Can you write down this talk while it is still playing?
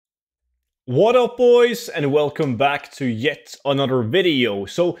What up, boys, and welcome back to yet another video.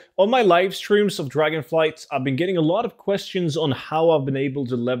 So on my live streams of dragonflight, I've been getting a lot of questions on how I've been able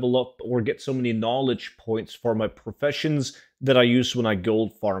to level up or get so many knowledge points for my professions that I use when I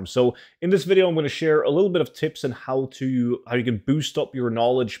gold farm. So in this video, I'm going to share a little bit of tips on how you can boost up your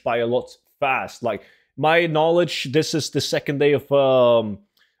knowledge by a lot fast. Like my knowledge, this is the second day of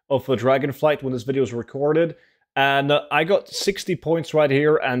dragonflight when this video is recorded. And I got 60 points right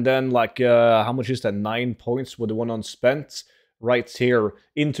here, and then like, how much is that? 9 points with the one unspent right here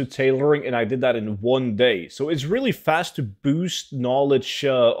into tailoring, and I did that in 1 day. So it's really fast to boost knowledge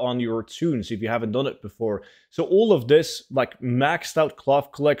on your tunes if you haven't done it before. So all of this, like maxed out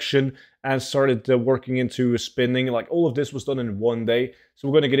cloth collection and started working into spinning, like all of this was done in 1 day. So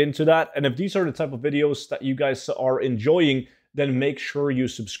we're going to get into that. And if these are the type of videos that you guys are enjoying, then make sure you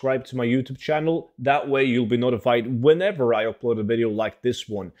subscribe to my YouTube channel. That way you'll be notified whenever I upload a video like this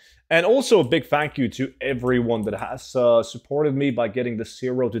one. And also a big thank you to everyone that has supported me by getting the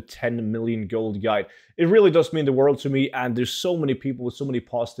 0 to 10 million gold guide. It really does mean the world to me, and there's so many people with so many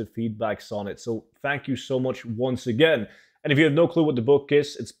positive feedbacks on it. So thank you so much once again. And if you have no clue what the book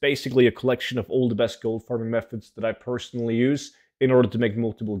is, it's basically a collection of all the best gold farming methods that I personally use in order to make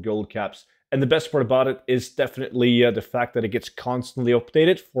multiple gold caps. And the best part about it is definitely the fact that it gets constantly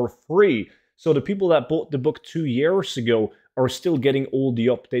updated for free. So the people that bought the book 2 years ago are still getting all the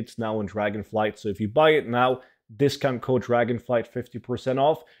updates now in Dragonflight. So if you buy it now, discount code Dragonflight 50%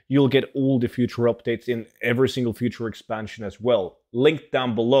 off, you'll get all the future updates in every single future expansion as well. Link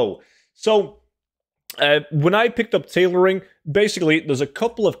down below. So when I picked up tailoring, basically there's a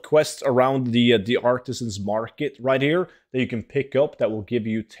couple of quests around the artisans market right here that you can pick up that will give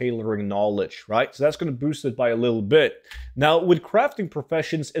you tailoring knowledge, right? So that's going to boost it by a little bit. Now with crafting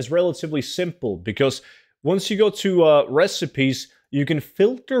professions, it's relatively simple because once you go to recipes, you can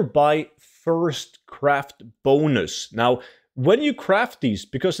filter by first craft bonus. Now when you craft these,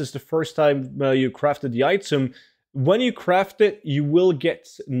 because it's the first time you crafted the item, when you craft it, you will get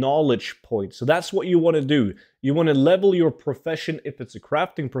knowledge points. So that's what you want to do. You want to level your profession, if it's a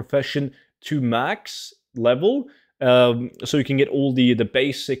crafting profession, to max level. So you can get all the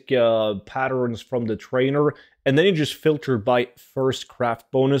basic patterns from the trainer. And then you just filter by first craft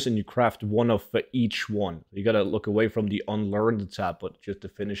bonus, and you craft one of each one. You got to look away from the unlearned tab, but just to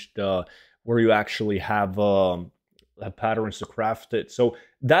finish where you actually have patterns to craft it. So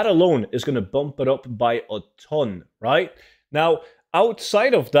that alone is going to bump it up by a ton, right? Now,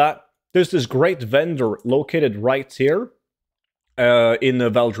 outside of that, there's this great vendor located right here in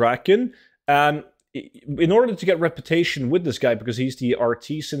Valdraken. And in order to get reputation with this guy, because he's the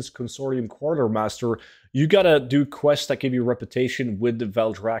Artisans Consortium Quartermaster, you got to do quests that give you reputation with the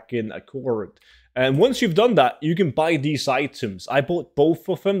Valdraken Accord. And once you've done that, you can buy these items. I bought both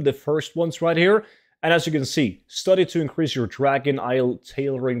of them, the first ones right here. And as you can see, study to increase your Dragon Isle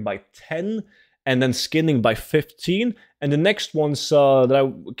tailoring by 10, and then skinning by 15. And the next ones that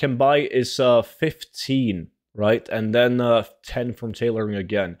I can buy is 15, right? And then 10 from tailoring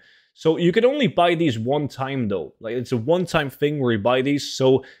again. So you can only buy these one time though. Like it's a one-time thing where you buy these.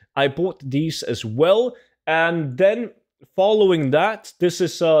 So I bought these as well. And then following that, this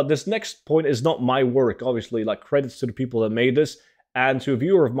next point is not my work, obviously. Like credits to the people that made this, and to a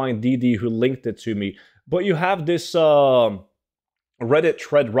viewer of mine, DD, who linked it to me. But you have this Reddit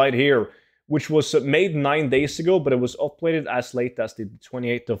thread right here, which was made 9 days ago, but it was uploaded as late as the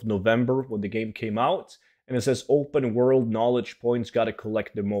 28th of November when the game came out. And it says open world knowledge points, gotta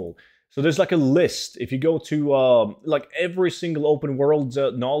collect them all. So there's like a list. If you go to like every single open world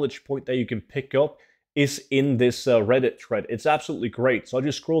knowledge point that you can pick up is in this Reddit thread. It's absolutely great. So I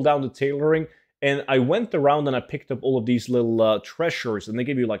just scroll down to tailoring, and I went around and I picked up all of these little treasures, and they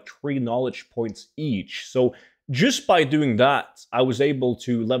give you like 3 knowledge points each. So just by doing that, I was able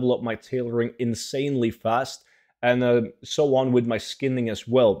to level up my tailoring insanely fast, and so on with my skinning as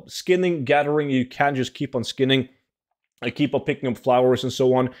well. Skinning, gathering, you can just keep on skinning. I keep on picking up flowers and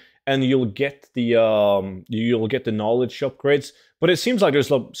so on, and you'll get the knowledge upgrades. But it seems like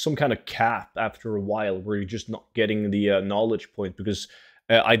there's like some kind of cap after a while where you're just not getting the knowledge point, because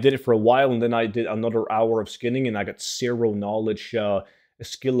I did it for a while, and then I did another hour of skinning, and I got 0 knowledge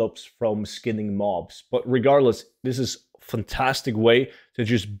skill ups from skinning mobs. But regardless, this is a fantastic way to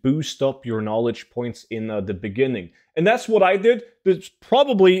just boost up your knowledge points in the beginning. And that's what I did. There's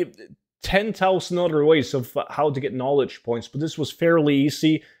probably 10,000 other ways of how to get knowledge points, but this was fairly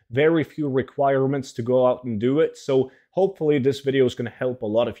easy. Very few requirements to go out and do it. So hopefully this video is going to help a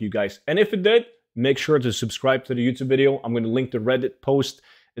lot of you guys. And if it did, make sure to subscribe to the YouTube video. I'm going to link the Reddit post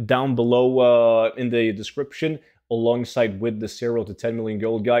down below in the description. alongside with the 0 to 10 million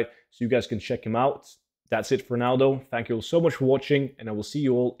gold guide, so you guys can check him out. That's it for now though. Thank you all so much for watching, and I will see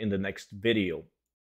you all in the next video.